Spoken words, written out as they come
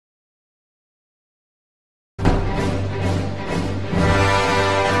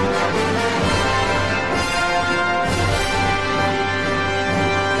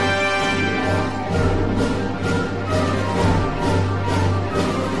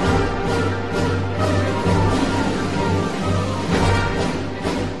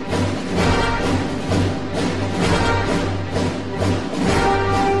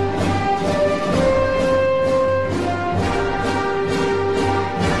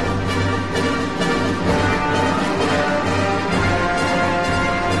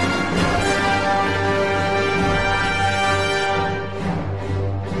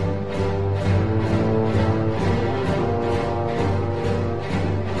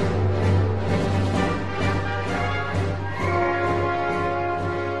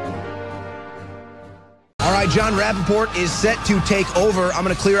John Rappaport is set to take over. I'm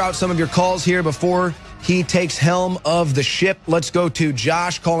going to clear out some of your calls here before he takes helm of the ship. Let's go to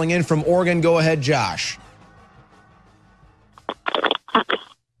Josh calling in from Oregon. Go ahead, Josh.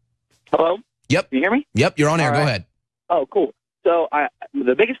 Hello? Yep. Can you hear me? Yep, you're on air. All Go right. ahead. Oh, cool. So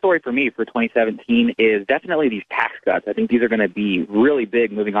the biggest story for me for 2017 is definitely these tax cuts. I think these are going to be really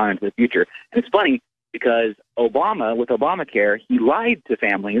big moving on into the future. And it's funny because Obama, with Obamacare, he lied to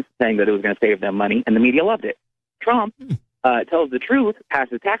families saying that it was going to save them money, and the media loved it. Trump tells the truth,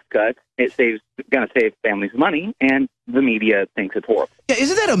 passes tax cuts, it's going to save families money, and the media thinks it's horrible. Yeah,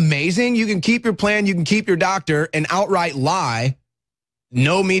 isn't that amazing? You can keep your plan, you can keep your doctor, and outright lie.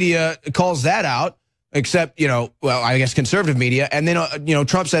 No media calls that out, except, well, I guess conservative media. And then,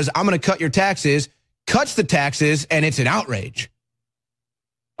 Trump says, I'm going to cut your taxes, cuts the taxes, and it's an outrage.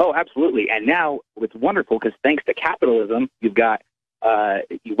 Oh, absolutely. And now it's wonderful because thanks to capitalism, you've got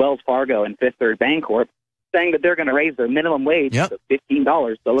Wells Fargo and Fifth Third Bancorp saying that they're going to raise their minimum wage to $15.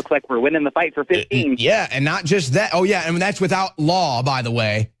 So it looks like we're winning the fight for 15. Yeah, and not just that. Oh, yeah, and that's without law, by the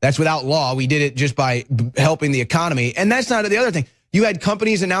way. That's without law. We did it just by helping the economy. And that's not the other thing. You had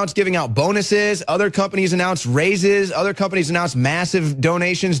companies announce giving out bonuses. Other companies announced raises. Other companies announced massive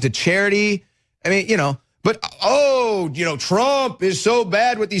donations to charity. I mean, but, Trump is so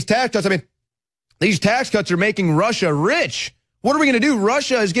bad with these tax cuts. I mean, these tax cuts are making Russia rich. What are we going to do?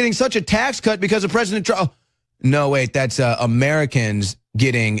 Russia is getting such a tax cut because of President Trump. Oh, no, wait, that's Americans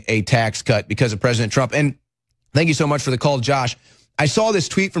getting a tax cut because of President Trump. And thank you so much for the call, Josh. I saw this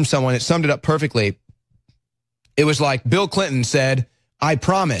tweet from someone that summed it up perfectly. It was like Bill Clinton said, I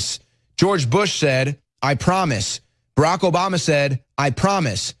promise. George Bush said, I promise. Barack Obama said, I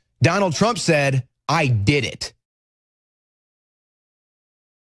promise. Donald Trump said, I did it.